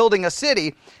wretchedness by building a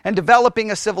city and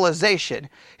developing a civilization.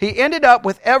 He ended up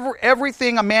with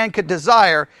everything a man could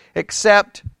desire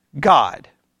except God.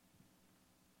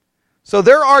 So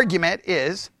their argument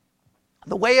is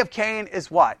the way of Cain is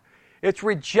what? It's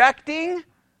rejecting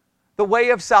the way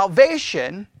of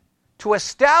salvation to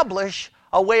establish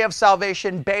a way of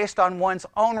salvation based on one's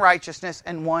own righteousness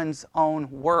and one's own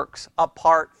works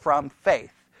apart from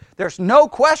faith. There's no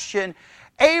question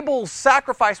Abel's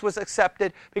sacrifice was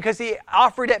accepted because he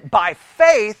offered it by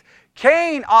faith.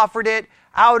 Cain offered it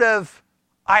out of,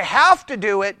 I have to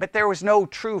do it, but there was no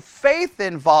true faith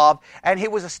involved, and he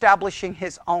was establishing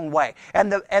his own way.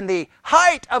 And the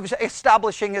height of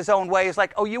establishing his own way is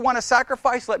like, oh, you want a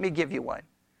sacrifice? Let me give you one.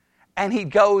 And he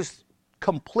goes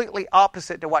completely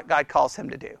opposite to what God calls him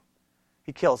to do.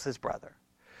 He kills his brother.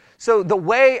 So the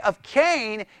way of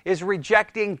Cain is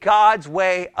rejecting God's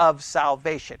way of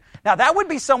salvation. Now that would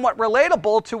be somewhat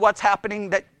relatable to what's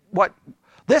happening,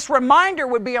 this reminder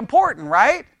would be important,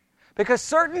 right? Because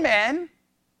certain men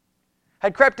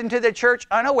had crept into the church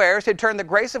unawares, had turned the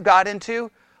grace of God into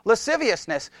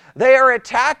lasciviousness. They are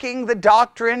attacking the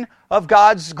doctrine of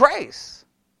God's grace.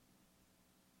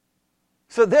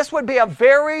 So this would be a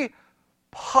very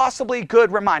possibly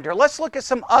good reminder. Let's look at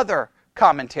some other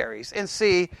commentaries and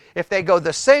see if they go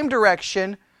the same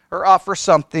direction or offer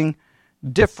something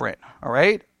different. All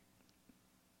right?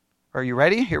 Are you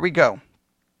ready? Here we go.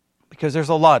 Because there's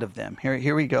a lot of them.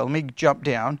 Here we go. Let me jump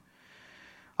down.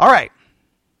 All right.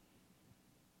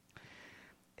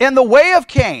 In the way of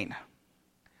Cain,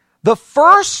 the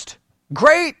first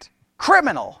great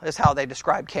criminal is how they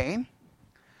describe Cain.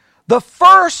 The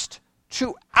first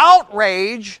to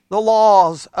outrage the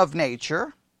laws of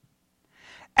nature.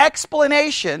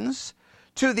 Explanations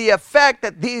to the effect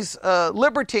that these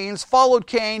libertines followed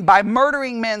Cain by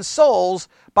murdering men's souls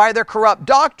by their corrupt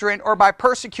doctrine or by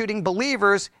persecuting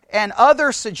believers, and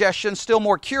other suggestions still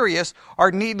more curious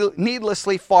are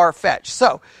needlessly far-fetched.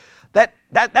 So, that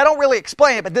don't really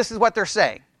explain it, but this is what they're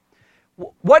saying.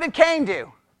 What did Cain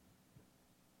do?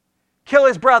 Kill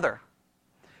his brother.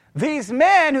 These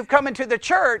men who've come into the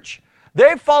church,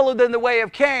 they've followed in the way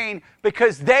of Cain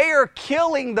because they are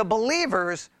killing the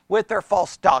believers with their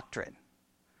false doctrine.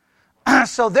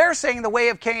 So they're saying the way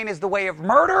of Cain is the way of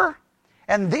murder,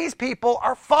 and these people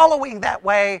are following that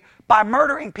way by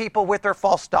murdering people with their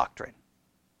false doctrine.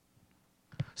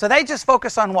 So they just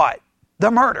focus on what?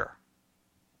 The murder.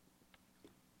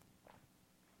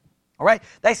 All right?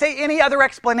 They say any other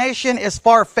explanation is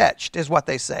far-fetched, is what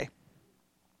they say.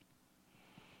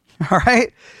 All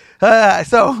right?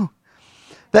 So,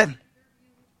 that...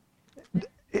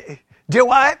 Do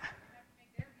what?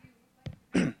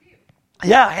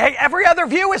 Yeah, hey, every other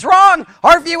view is wrong.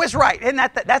 Our view is right. And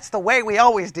that's the way we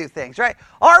always do things, right?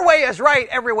 Our way is right,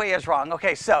 every way is wrong.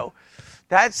 Okay, so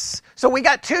we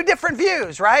got two different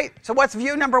views, right? So what's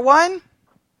view number one?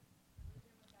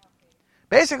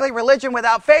 Basically, religion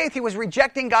without faith. He was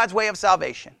rejecting God's way of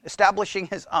salvation, establishing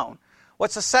his own.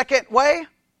 What's the second way?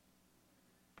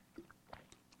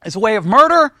 It's a way of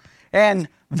murder, and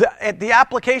the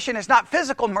application is not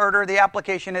physical murder. The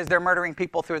application is they're murdering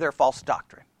people through their false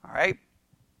doctrine. All right?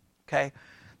 Okay?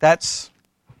 That's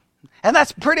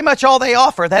pretty much all they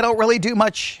offer. They don't really do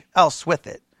much else with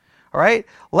it. All right?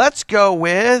 Let's go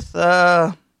with,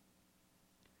 here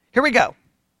we go.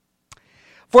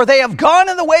 For they have gone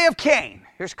in the way of Cain.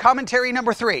 Here's commentary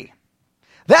number 3.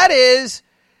 That is,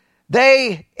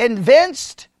 they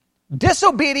evinced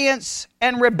disobedience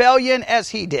and rebellion as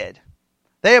he did.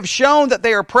 They have shown that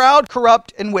they are proud,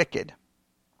 corrupt, and wicked.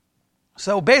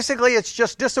 So basically, it's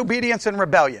just disobedience and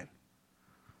rebellion.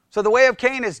 So the way of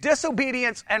Cain is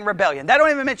disobedience and rebellion. They don't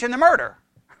even mention the murder.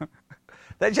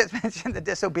 They just mention the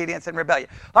disobedience and rebellion.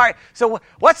 All right, so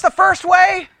what's the first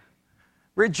way?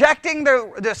 Rejecting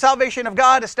the salvation of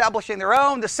God, establishing their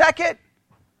own. The second,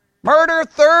 murder.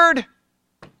 Third,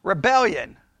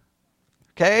 rebellion.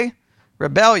 Okay?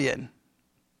 Rebellion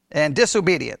and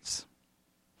disobedience.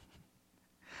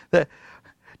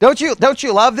 Don't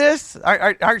you love this?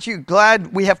 Aren't you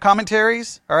glad we have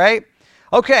commentaries? All right?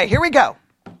 Okay, here we go.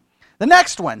 The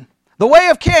next one. The way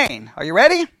of Cain. Are you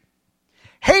ready?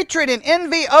 Hatred and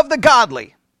envy of the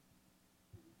godly.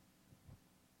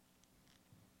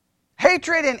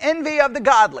 Hatred and envy of the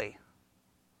godly.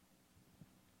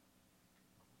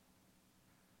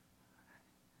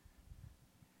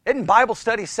 Isn't Bible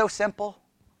study so simple?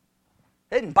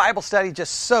 Isn't Bible study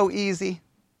just so easy?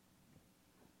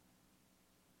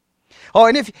 Oh,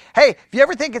 and if you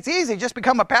ever think it's easy, just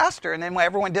become a pastor, and then when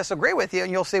everyone disagree with you,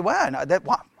 and you'll see, well,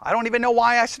 I don't even know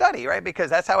why I study, right? Because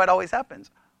that's how it always happens.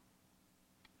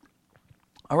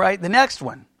 All right, the next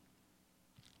one.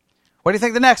 What do you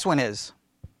think the next one is?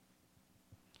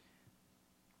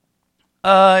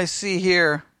 I see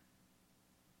here.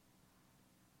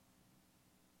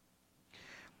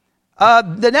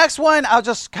 The next one, I'll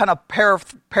just kind of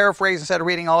paraphrase instead of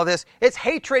reading all of this. It's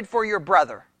hatred for your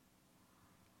brother.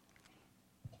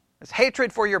 It's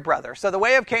hatred for your brother. So the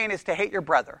way of Cain is to hate your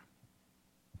brother.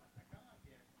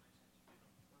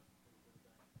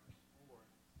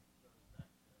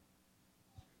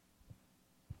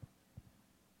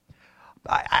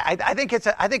 I think it's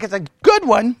a good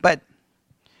one, but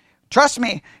trust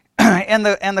me, in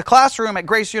the classroom at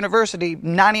Grace University,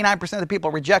 99% of the people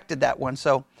rejected that one.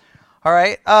 So, all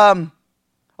right.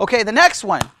 Okay, the next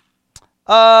one.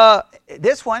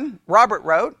 This one, Robert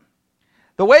wrote,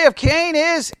 the way of Cain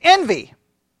is envy.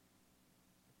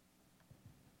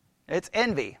 It's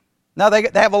envy. Now, they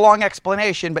have a long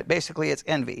explanation, but basically it's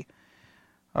envy.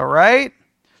 All right.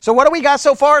 So what do we got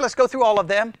so far? Let's go through all of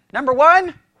them. Number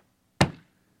 1,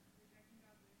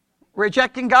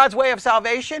 rejecting God's way of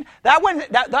salvation. That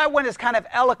one is kind of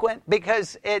eloquent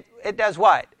because it does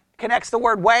what? Connects the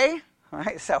word way. All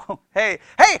right. So, hey,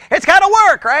 it's got to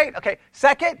work, right? Okay.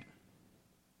 Second.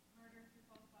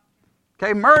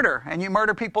 Okay, murder. And you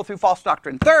murder people through false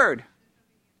doctrine. Third,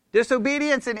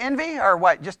 disobedience and envy, or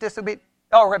what? Just disobedience?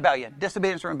 Oh, rebellion.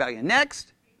 Disobedience and rebellion.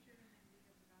 Next.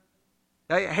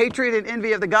 Hatred and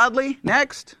envy of the godly.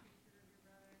 Next.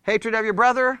 Hatred of your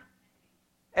brother.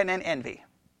 And then envy.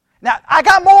 Now, I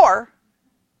got more.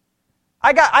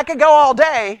 I could go all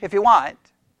day if you want.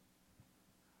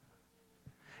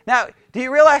 Now, do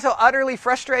you realize how utterly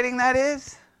frustrating that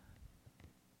is?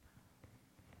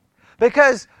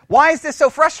 Because why is this so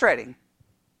frustrating?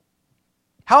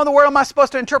 How in the world am I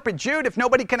supposed to interpret Jude if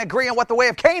nobody can agree on what the way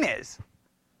of Cain is?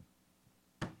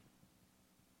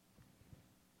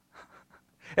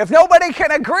 If nobody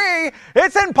can agree,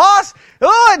 it's impossible.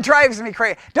 Oh, it drives me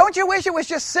crazy. Don't you wish it was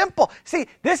just simple? See,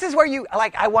 this is where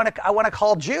I want to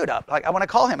call Jude up. Like, I want to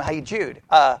call him, hey, Jude,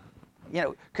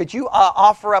 could you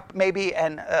offer up maybe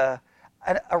a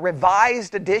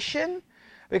revised edition?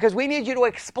 Because we need you to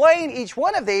explain each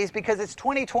one of these because it's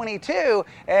 2022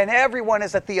 and everyone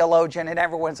is a theologian and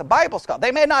everyone's a Bible scholar.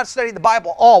 They may not study the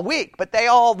Bible all week, but they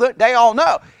all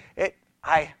know it.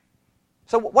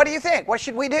 So what do you think? What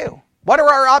should we do? What are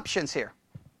our options here?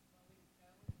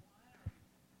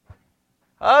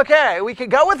 Okay, we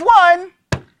could go with one.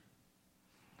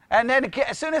 And then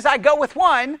as soon as I go with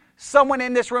one, someone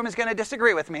in this room is going to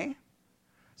disagree with me.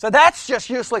 So that's just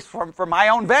useless from my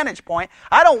own vantage point.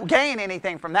 I don't gain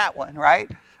anything from that one, right?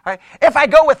 All right. If I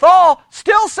go with all,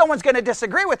 still someone's going to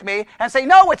disagree with me and say,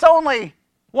 no, it's only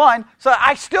one. So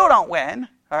I still don't win,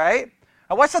 all right?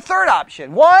 Now, what's the third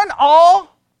option? One,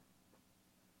 all.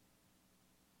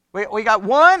 We got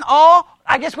one, all.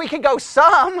 I guess we could go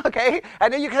some, okay?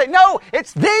 And then you can say, no,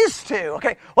 it's these two,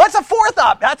 okay? What's the fourth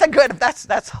option?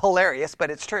 That's hilarious, but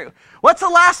it's true. What's the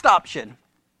last option?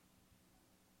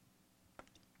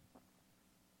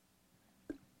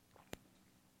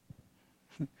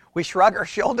 We shrug our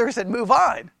shoulders and move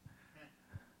on.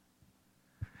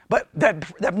 But the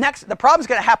problem's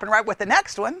going to happen right with the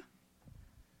next one.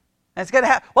 And it's going to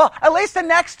have, well, at least the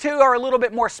next two are a little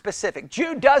bit more specific.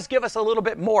 Jude does give us a little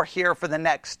bit more here for the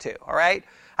next two, all right?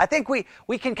 I think we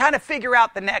can kind of figure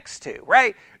out the next two,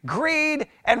 right? Greed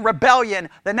and rebellion,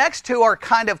 the next two are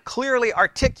kind of clearly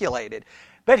articulated.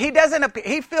 But he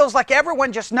feels like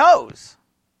everyone just knows.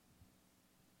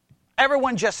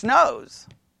 Everyone just knows.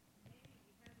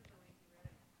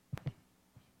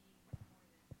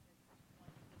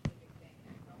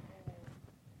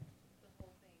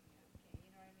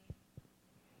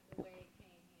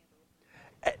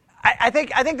 I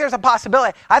think there's a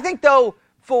possibility. I think, though,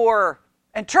 for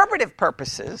interpretive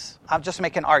purposes, I'll just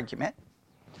make an argument,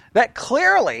 that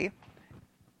clearly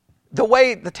the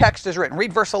way the text is written,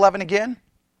 read verse 11 again.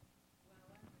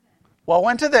 Woe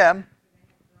unto them.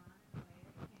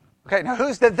 Okay, now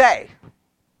who's the they?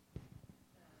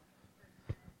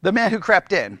 The men who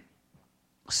crept in.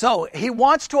 So he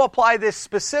wants to apply this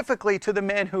specifically to the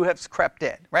men who have crept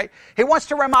in, right? He wants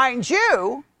to remind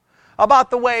you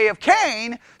about the way of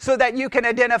Cain so that you can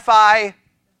identify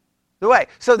the way.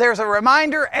 So there's a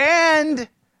reminder and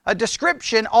a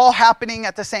description all happening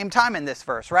at the same time in this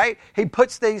verse, right? He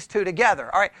puts these two together,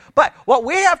 all right? But what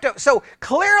we have to, so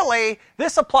clearly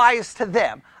this applies to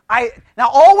them. Now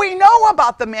all we know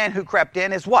about the men who crept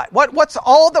in is what? What's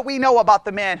all that we know about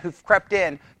the men who've crept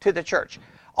in to the church?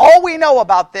 All we know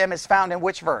about them is found in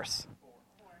which verse?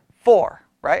 4,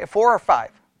 right? 4 or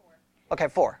 5? Okay,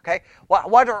 4. Okay.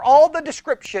 What are all the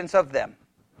descriptions of them?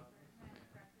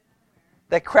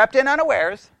 They crept in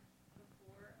unawares.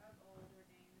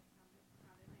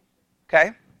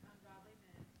 Okay.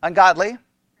 Ungodly.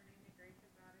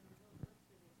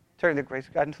 Turning the grace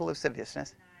of God into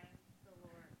lasciviousness.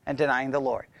 And denying the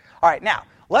Lord. All right, now,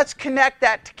 let's connect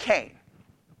that to Cain.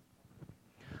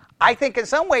 I think in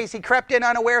some ways he crept in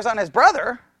unawares on his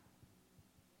brother.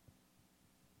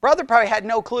 Brother probably had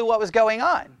no clue what was going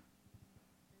on.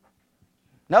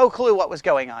 No clue what was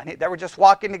going on. They were just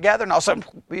walking together, and all of a sudden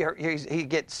he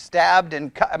gets stabbed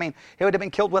and cut. I mean, he would have been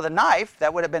killed with a knife.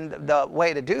 That would have been the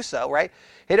way to do so, right?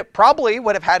 It probably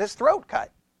would have had his throat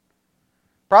cut.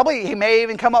 Probably he may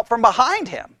even come up from behind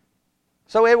him.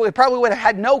 So it probably would have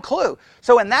had no clue.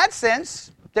 So in that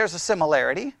sense, there's a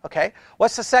similarity. Okay,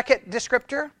 what's the second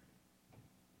descriptor?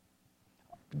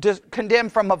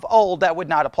 Condemned from of old, that would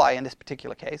not apply in this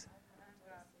particular case.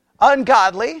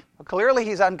 Ungodly. Well, clearly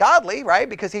he's ungodly, right?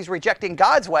 Because he's rejecting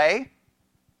God's way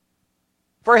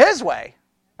for his way.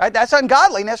 Right? That's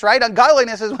ungodliness, right?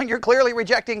 Ungodliness is when you're clearly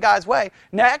rejecting God's way.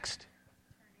 Next.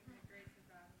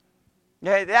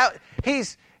 Yeah,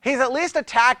 he's at least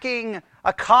attacking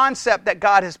a concept that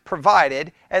God has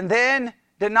provided, and then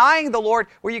denying the Lord,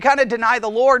 where you kind of deny the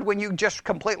Lord when you just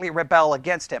completely rebel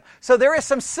against Him. So there is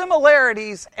some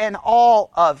similarities in all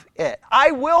of it.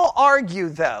 I will argue,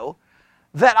 though,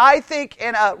 that I think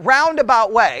in a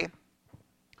roundabout way,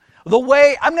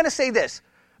 I'm going to say this,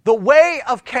 the way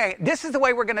of Cain, this is the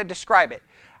way we're going to describe it.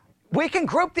 We can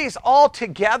group these all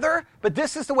together, but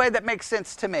this is the way that makes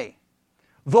sense to me.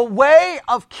 The way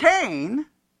of Cain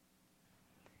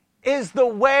is the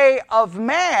way of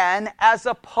man as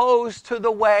opposed to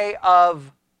the way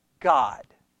of God.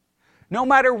 No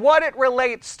matter what it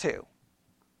relates to.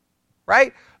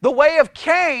 Right? The way of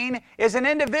Cain is an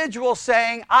individual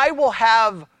saying, I will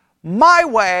have my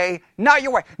way, not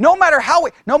your way. No matter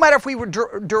if we would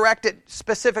direct it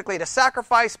specifically to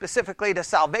sacrifice, specifically to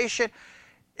salvation,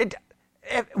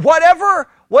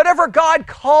 whatever God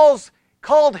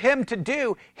called him to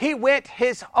do, he went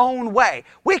his own way.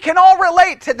 We can all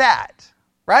relate to that,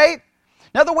 right?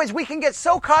 In other words, we can get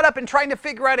so caught up in trying to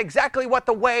figure out exactly what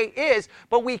the way is,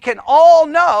 but we can all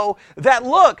know that,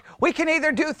 look, we can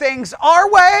either do things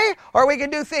our way or we can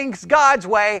do things God's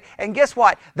way, and guess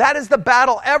what? That is the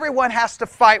battle everyone has to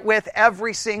fight with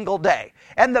every single day.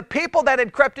 And the people that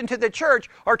had crept into the church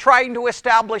are trying to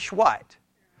establish what?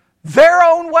 Their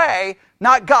own way,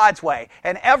 not God's way.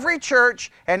 And every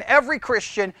church and every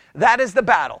Christian, that is the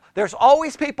battle. There's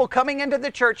always people coming into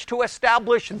the church to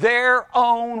establish their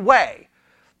own way.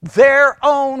 Their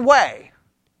own way.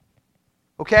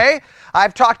 Okay?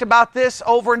 I've talked about this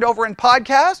over and over in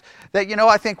podcasts, that,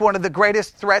 I think one of the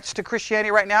greatest threats to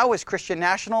Christianity right now is Christian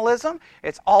nationalism.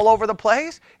 It's all over the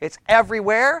place. It's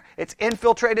everywhere. It's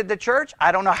infiltrated the church.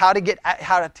 I don't know how to get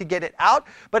it out,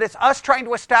 but it's us trying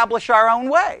to establish our own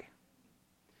way.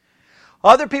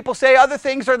 Other people say other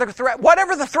things are the threat.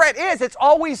 Whatever the threat is, it's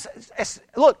always,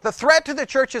 look, the threat to the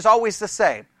church is always the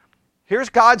same. Here's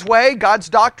God's way, God's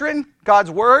doctrine, God's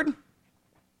word,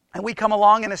 and we come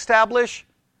along and establish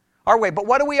our way. But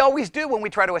what do we always do when we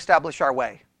try to establish our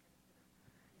way?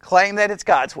 Claim that it's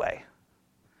God's way.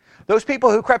 Those people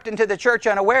who crept into the church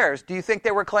unawares, do you think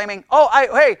they were claiming,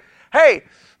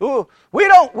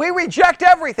 we reject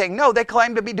everything? No, they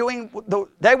claimed to be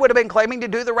they would have been claiming to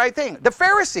do the right thing. The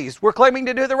Pharisees were claiming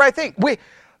to do the right thing.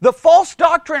 The false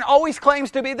doctrine always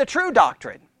claims to be the true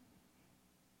doctrine.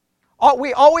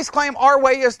 We always claim our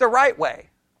way is the right way.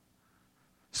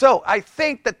 So I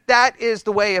think that is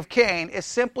the way of Cain, is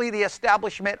simply the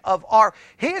establishment of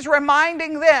he's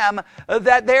reminding them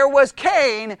that there was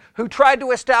Cain who tried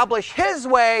to establish his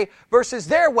way versus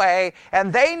their way,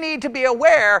 and they need to be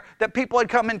aware that people had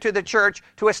come into the church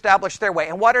to establish their way.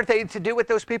 And what are they to do with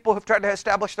those people who've tried to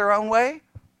establish their own way?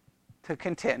 To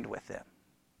contend with them.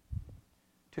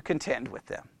 To contend with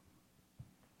them.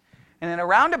 And in a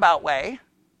roundabout way,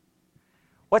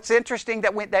 what's interesting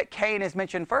that Cain is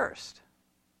mentioned first.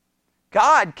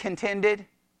 God contended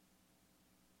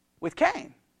with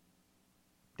Cain.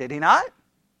 Did he not?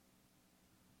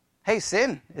 Hey,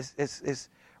 sin is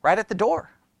right at the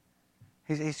door.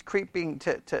 He's creeping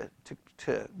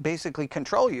to basically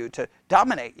control you, to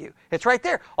dominate you. It's right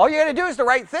there. All you got to do is the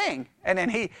right thing. And then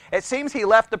it seems he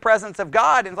left the presence of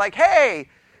God and is like, hey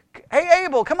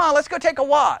Abel, come on, let's go take a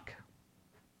walk.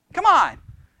 Come on.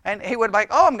 And he would be like,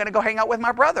 I'm going to go hang out with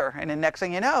my brother. And then next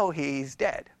thing you know, he's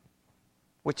dead.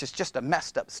 Which is just a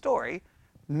messed up story.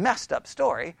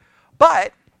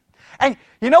 But, and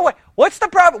you know what? What's the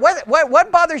problem?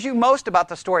 What bothers you most about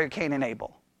the story of Cain and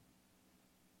Abel?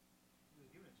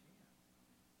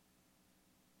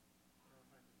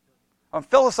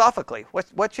 Philosophically,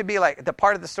 what should be like the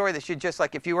part of the story that should just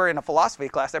like if you were in a philosophy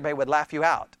class, everybody would laugh you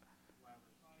out?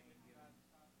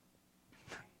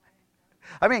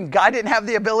 I mean, God didn't have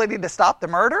the ability to stop the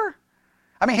murder?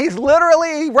 I mean, he's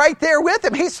literally right there with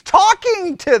them. He's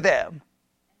talking to them.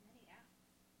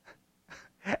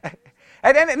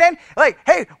 And then, like,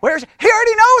 hey, he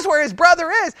already knows where his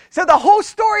brother is. So the whole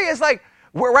story is like,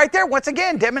 we're right there, once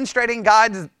again, demonstrating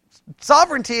God's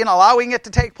sovereignty and allowing it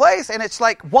to take place. And it's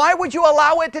like, why would you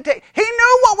allow it to take? He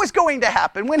knew what was going to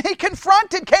happen. When he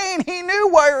confronted Cain, he knew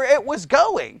where it was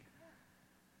going.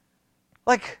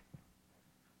 Like,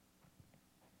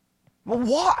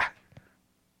 what?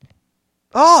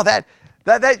 Oh,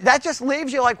 that just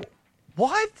leaves you like,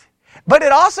 what? But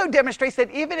it also demonstrates that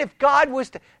even if God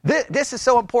was to, this is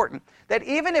so important, that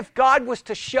even if God was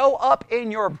to show up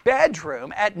in your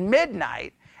bedroom at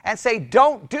midnight and say,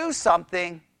 don't do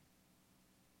something,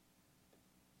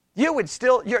 you would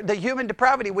still, the human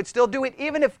depravity would still do it,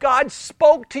 even if God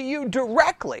spoke to you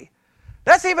directly.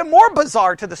 That's even more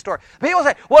bizarre to the story. People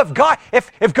say, well,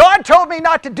 if God told me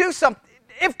not to do something,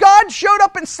 if God showed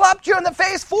up and slapped you in the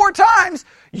face 4 times,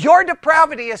 your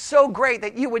depravity is so great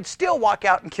that you would still walk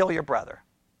out and kill your brother.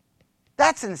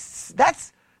 That's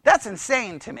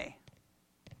insane to me.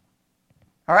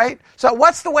 All right? So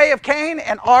what's the way of Cain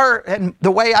and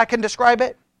the way I can describe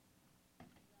it?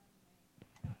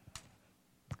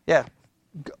 Yeah.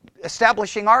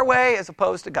 Establishing our way as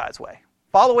opposed to God's way.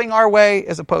 Following our way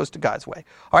as opposed to God's way.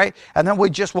 All right? And then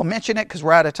we'll mention it because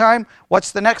we're out of time.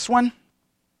 What's the next one?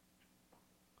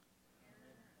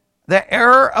 The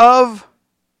error of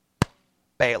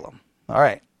Balaam. All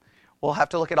right. We'll have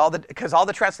to look at because all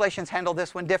the translations handle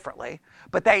this one differently.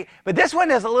 But this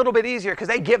one is a little bit easier because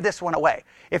they give this one away.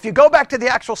 If you go back to the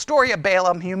actual story of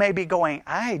Balaam, you may be going,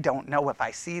 I don't know if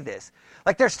I see this.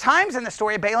 Like there's times in the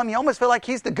story of Balaam, you almost feel like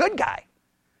he's the good guy.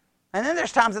 And then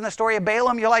there's times in the story of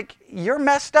Balaam, you're like, you're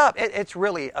messed up. It's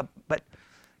really, but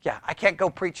yeah, I can't go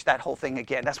preach that whole thing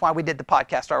again. That's why we did the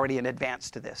podcast already in advance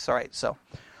to this. All right. So,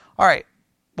 all right.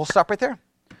 We'll stop right there.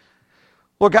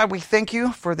 Lord God, we thank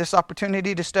you for this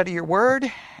opportunity to study your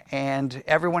word. And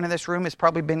everyone in this room has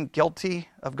probably been guilty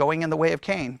of going in the way of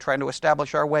Cain, trying to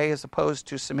establish our way as opposed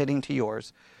to submitting to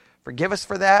yours. Forgive us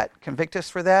for that. Convict us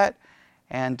for that.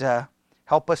 And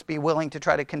help us be willing to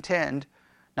try to contend,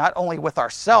 not only with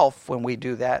ourselves when we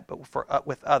do that, but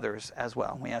with others as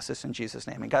well. We ask this in Jesus'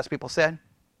 name. And God's people said...